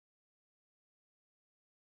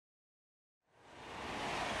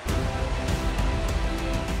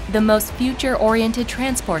the most future-oriented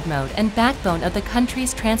transport mode and backbone of the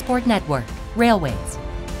country's transport network, railways.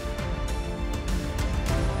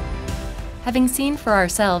 Having seen for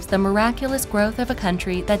ourselves the miraculous growth of a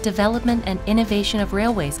country that development and innovation of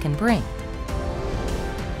railways can bring,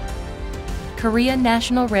 Korea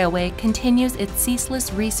National Railway continues its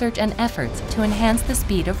ceaseless research and efforts to enhance the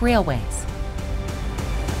speed of railways.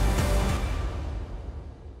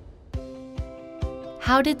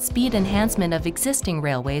 How did speed enhancement of existing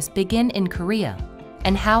railways begin in Korea,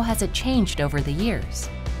 and how has it changed over the years?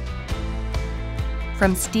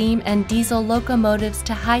 From steam and diesel locomotives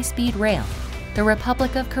to high-speed rail, the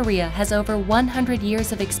Republic of Korea has over 100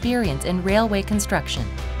 years of experience in railway construction.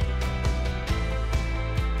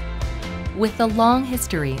 With a long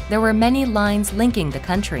history, there were many lines linking the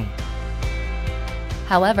country.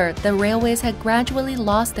 However, the railways had gradually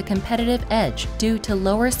lost the competitive edge due to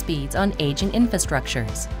lower speeds on aging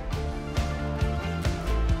infrastructures.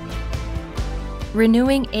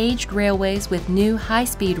 Renewing aged railways with new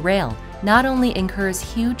high-speed rail not only incurs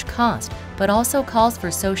huge cost, but also calls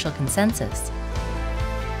for social consensus.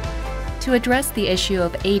 To address the issue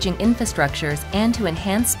of aging infrastructures and to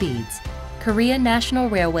enhance speeds, Korea National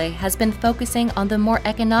Railway has been focusing on the more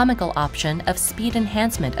economical option of speed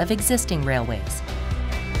enhancement of existing railways.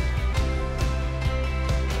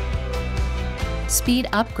 Speed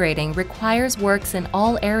upgrading requires works in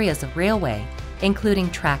all areas of railway, including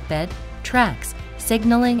trackbed, tracks,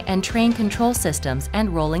 signaling and train control systems,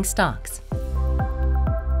 and rolling stocks.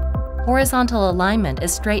 Horizontal alignment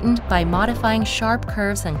is straightened by modifying sharp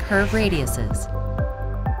curves and curve radiuses.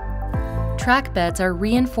 Track beds are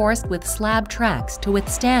reinforced with slab tracks to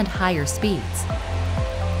withstand higher speeds.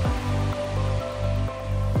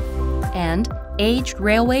 And aged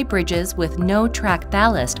railway bridges with no track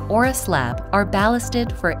ballast or a slab are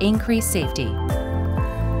ballasted for increased safety.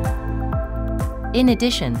 In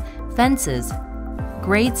addition, fences,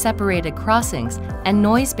 grade-separated crossings, and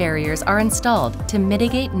noise barriers are installed to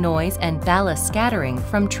mitigate noise and ballast scattering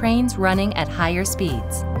from trains running at higher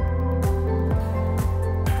speeds.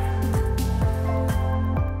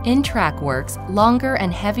 In track works, longer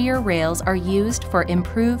and heavier rails are used for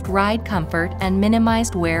improved ride comfort and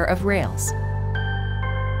minimized wear of rails.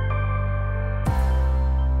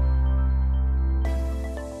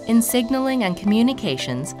 In signaling and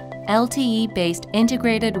communications, LTE-based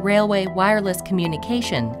Integrated Railway Wireless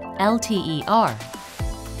Communication, LTER,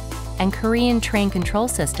 and Korean Train Control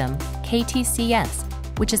System, KTCS,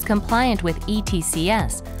 which is compliant with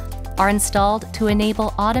ETCS, are installed to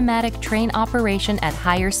enable automatic train operation at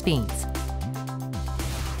higher speeds.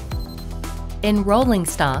 In rolling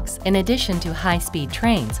stocks, in addition to high-speed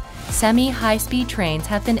trains, semi-high-speed trains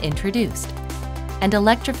have been introduced, and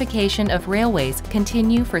electrification of railways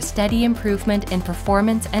continue for steady improvement in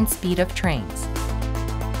performance and speed of trains.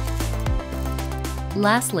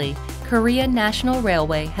 Lastly, Korea National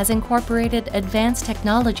Railway has incorporated advanced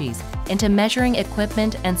technologies into measuring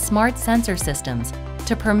equipment and smart sensor systems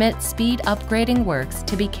to permit speed upgrading works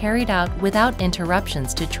to be carried out without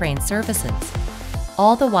interruptions to train services,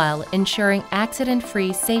 all the while ensuring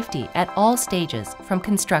accident-free safety at all stages from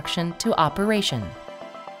construction to operation.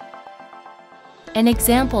 An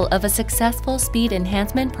example of a successful speed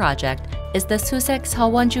enhancement project is the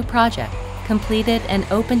Susek-Sewonju project, completed and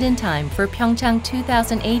opened in time for Pyeongchang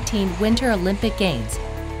 2018 Winter Olympic Games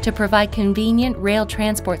to provide convenient rail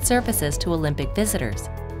transport services to Olympic visitors.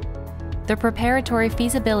 The preparatory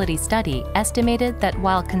feasibility study estimated that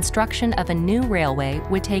while construction of a new railway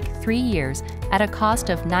would take 3 years at a cost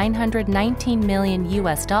of $919 million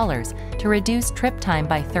to reduce trip time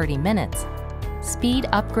by 30 minutes, speed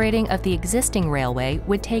upgrading of the existing railway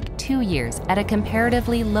would take 2 years at a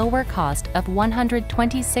comparatively lower cost of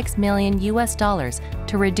 $126 million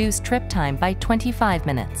to reduce trip time by 25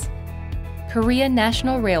 minutes. Korea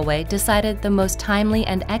National Railway decided the most timely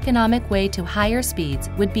and economic way to higher speeds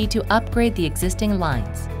would be to upgrade the existing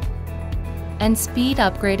lines. And speed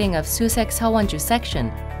upgrading of Susek-Sewonju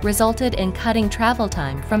section resulted in cutting travel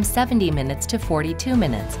time from 70 minutes to 42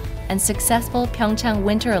 minutes and successful Pyeongchang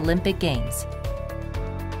Winter Olympic Games.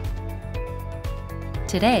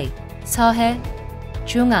 Today, Seohae,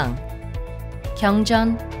 Jungang,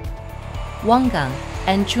 Gyeongjeon, Wongang,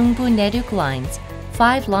 and Jungbu Naeduk lines,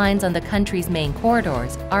 5 lines on the country's main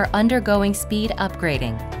corridors, are undergoing speed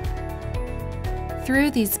upgrading.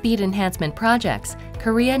 Through these speed enhancement projects,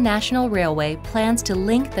 Korea National Railway plans to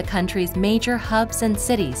link the country's major hubs and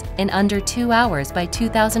cities in under 2 hours by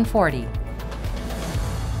 2040.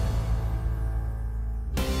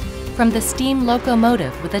 From the steam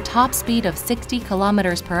locomotive with a top speed of 60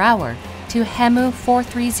 km per hour to Haemu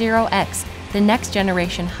 430X, the next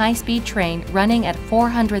generation high-speed train running at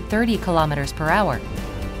 430 kilometers per hour.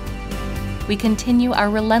 We continue our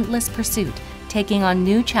relentless pursuit, taking on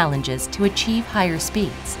new challenges to achieve higher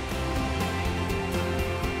speeds.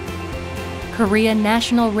 Korea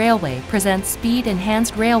National Railway presents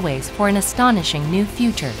speed-enhanced railways for an astonishing new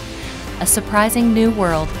future. A surprising new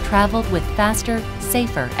world traveled with faster,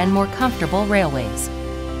 safer, and more comfortable railways.